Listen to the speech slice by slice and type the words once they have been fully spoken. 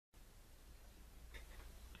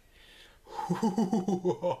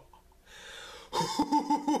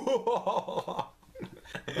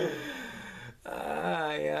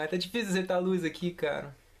Ai, tá difícil acertar a luz aqui,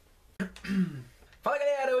 cara. Fala,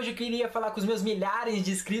 galera, hoje eu queria falar com os meus milhares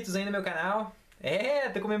de inscritos aí no meu canal.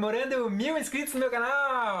 Tô comemorando 1000 inscritos no meu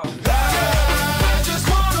canal.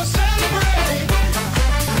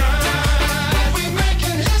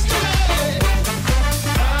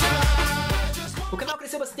 O canal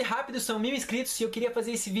cresceu bastante rápido, são 1000 inscritos e eu queria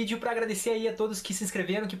fazer esse vídeo para agradecer aí a todos que se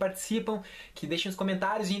inscreveram, que participam, que deixam os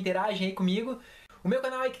comentários e interagem aí comigo. O meu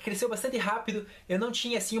canal aí que cresceu bastante rápido, eu não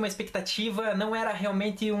tinha assim uma expectativa, não era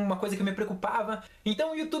realmente uma coisa que me preocupava.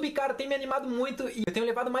 Então o YouTube, cara, tem me animado muito e eu tenho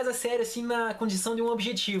levado mais a sério assim na condição de um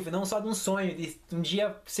objetivo, não só de um sonho, de um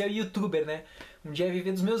dia ser youtuber, né? Um dia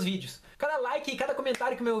viver dos meus vídeos. Cada like e cada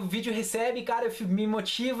comentário que o meu vídeo recebe, cara, me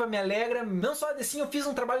motiva, me alegra. Não só assim eu fiz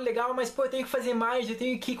um trabalho legal, mas pô, eu tenho que fazer mais, eu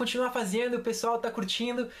tenho que continuar fazendo, o pessoal tá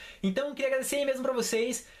curtindo. Então eu queria agradecer aí mesmo pra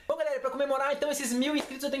vocês. Bom, galera, pra comemorar então esses 1000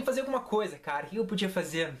 inscritos eu tenho que fazer alguma coisa, cara. O que eu podia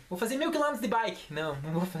fazer? Vou fazer 1000 km de bike. Não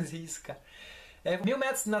vou fazer isso, cara. 1000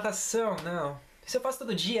 metros de natação, não. Isso eu faço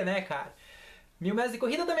todo dia, né, cara? 1000 metros de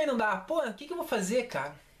corrida também não dá. Pô, o que eu vou fazer,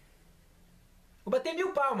 cara? Vou bater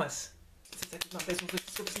 1000 palmas.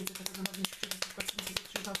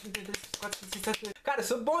 Cara, eu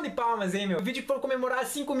sou bom de palmas, hein, meu? O vídeo que for comemorar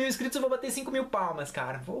 5000 inscritos, eu vou bater 5000 palmas,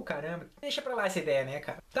 cara. Pô, caramba. Deixa pra lá essa ideia, né,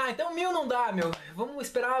 cara? Tá, então 1000 não dá, meu. Vamos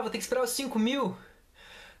esperar, vou ter que esperar os 5000.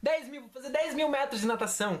 10.000, vou fazer 10.000 metros de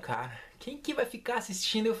natação, cara. Quem que vai ficar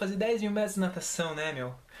assistindo eu fazer 10.000 metros de natação, né,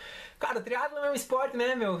 meu? Cara, o triatlon é um esporte,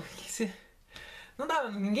 né, meu? Não dá,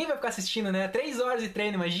 ninguém vai ficar assistindo, né? 3 horas de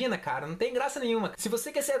treino, imagina, cara. Não tem graça nenhuma. Se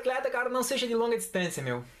você quer ser atleta, cara, não seja de longa distância,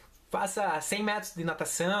 meu. Faça 100 metros de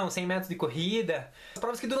natação, 100 metros de corrida. As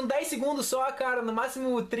provas que duram 10 segundos só, cara, no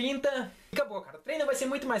máximo 30. E acabou, cara. O treino vai ser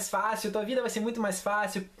muito mais fácil, tua vida vai ser muito mais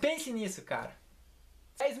fácil. Pense nisso, cara.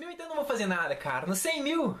 10.000 então eu não vou fazer nada, cara. Nos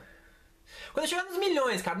 100.000... Quando eu chegar nos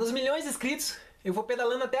milhões, cara, nos milhões de inscritos, eu vou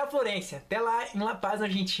pedalando até a Florência. Até lá em La Paz, na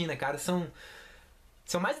Argentina, cara. São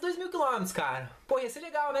mais de 2.000 quilômetros, cara. Pô, ia ser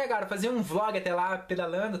legal, né, cara? Fazer um vlog até lá,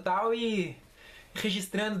 pedalando e tal, e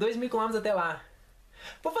registrando 2.000 quilômetros até lá.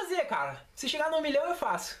 Vou fazer, cara. Se chegar no 1 milhão, eu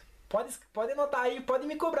faço. Pode anotar aí, pode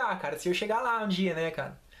me cobrar, cara, se eu chegar lá um dia, né,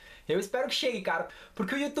 cara? Eu espero que chegue, cara,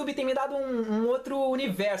 porque o YouTube tem me dado um outro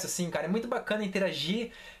universo, assim, cara. É muito bacana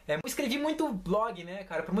interagir. Eu escrevi muito blog, né,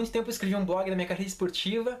 cara? Por muito tempo eu escrevi um blog da minha carreira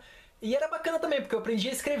esportiva. E era bacana também, porque eu aprendi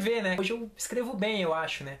a escrever, né? Hoje eu escrevo bem, eu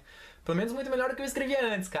acho, né? Pelo menos muito melhor do que eu escrevia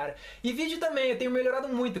antes, cara. E vídeo também, eu tenho melhorado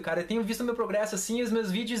muito, cara. Eu tenho visto o meu progresso, assim, os meus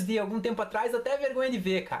vídeos de algum tempo atrás, até vergonha de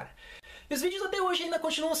ver, cara. E os vídeos até hoje ainda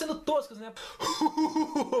continuam sendo toscos, né?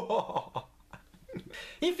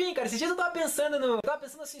 Enfim, cara, esses dias eu tava pensando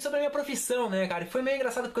assim sobre a minha profissão, né, cara? E foi meio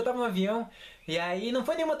engraçado porque eu tava no avião e aí não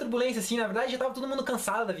foi nenhuma turbulência assim, na verdade já tava todo mundo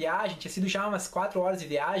cansado da viagem, tinha sido já umas 4 horas de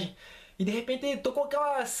viagem e de repente tocou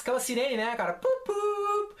aquela sirene, né, cara? Pup,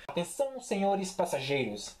 pup. Atenção, senhores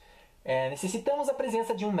passageiros, necessitamos a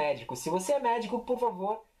presença de um médico. Se você é médico, por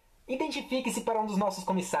favor, identifique-se para um dos nossos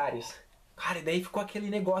comissários. Cara, e daí ficou aquele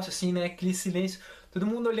negócio assim, né, aquele silêncio. Todo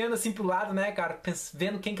mundo olhando assim pro lado, né, cara,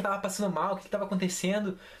 vendo quem que tava passando mal, o que tava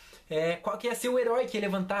acontecendo, qual que ia ser o herói que ia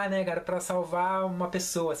levantar, né, cara, pra salvar uma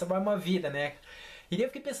pessoa, salvar uma vida, né. E daí eu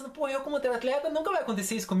fiquei pensando, pô, eu como atleta nunca vai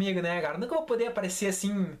acontecer isso comigo, né, cara, nunca vou poder aparecer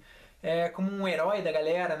assim, como um herói da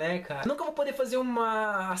galera, né, cara. Nunca vou poder fazer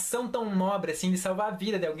uma ação tão nobre, assim, de salvar a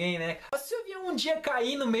vida de alguém, né. Mas se o avião um dia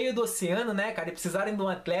cair no meio do oceano, né, cara, e precisarem de um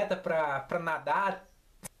atleta pra nadar...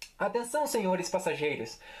 Atenção, senhores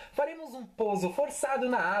passageiros, faremos um pouso forçado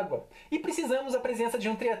na água e precisamos da presença de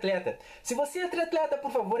um triatleta. Se você é triatleta,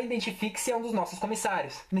 por favor, identifique-se a um dos nossos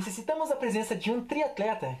comissários. Necessitamos da presença de um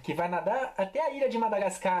triatleta que vai nadar até a ilha de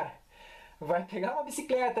Madagascar, vai pegar uma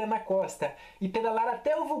bicicleta na costa e pedalar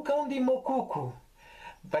até o vulcão de Mocuco,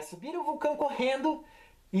 vai subir o vulcão correndo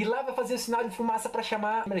e lá vai fazer o sinal de fumaça para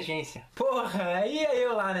chamar a emergência. Porra, aí é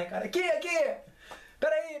eu lá, né, cara? Aqui!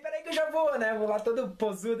 Peraí que eu já vou, né? Vou lá todo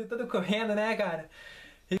posudo e todo correndo, né, cara?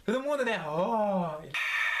 E todo mundo, né? Oh.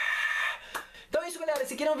 Então é isso, galera.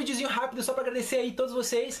 Esse aqui é um videozinho rápido só pra agradecer aí todos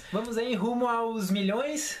vocês. Vamos aí rumo aos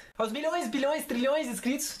milhões. Aos milhões, bilhões, trilhões de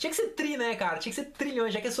inscritos. Tinha que ser tri, né, cara? Tinha que ser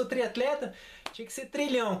trilhões. Já que eu sou triatleta, tinha que ser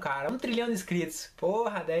trilhão, cara. 1 trilhão de inscritos.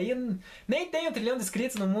 Porra, daí eu nem tenho 1 trilhão de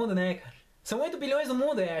inscritos no mundo, né, cara? São 8 bilhões no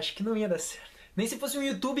mundo, acho que não ia dar certo. Nem se fosse um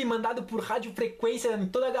YouTube mandado por radiofrequência em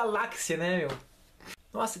toda a galáxia, né, meu?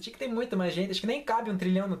 Nossa, tinha que ter muita mais gente, acho que nem cabe 1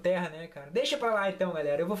 trilhão no Terra, né, cara? Deixa pra lá então,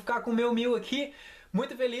 galera, eu vou ficar com o meu 1000 aqui,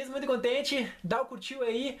 muito feliz, muito contente, dá o curtiu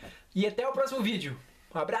aí e até o próximo vídeo.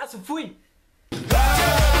 Um abraço, fui! I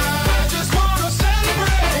just wanna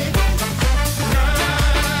celebrate.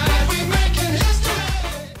 We make it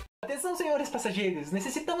passageiros.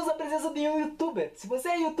 Necessitamos da presença de um youtuber. Se você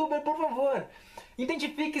é youtuber, por favor,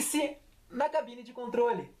 identifique-se na cabine de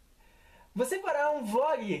controle. Você fará um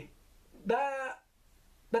vlog da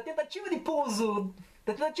tentativa de pouso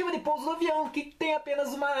do avião, que tem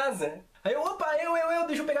apenas uma asa. Aí eu, opa,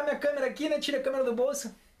 deixa eu pegar minha câmera aqui, né? Tira a câmera do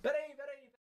bolso.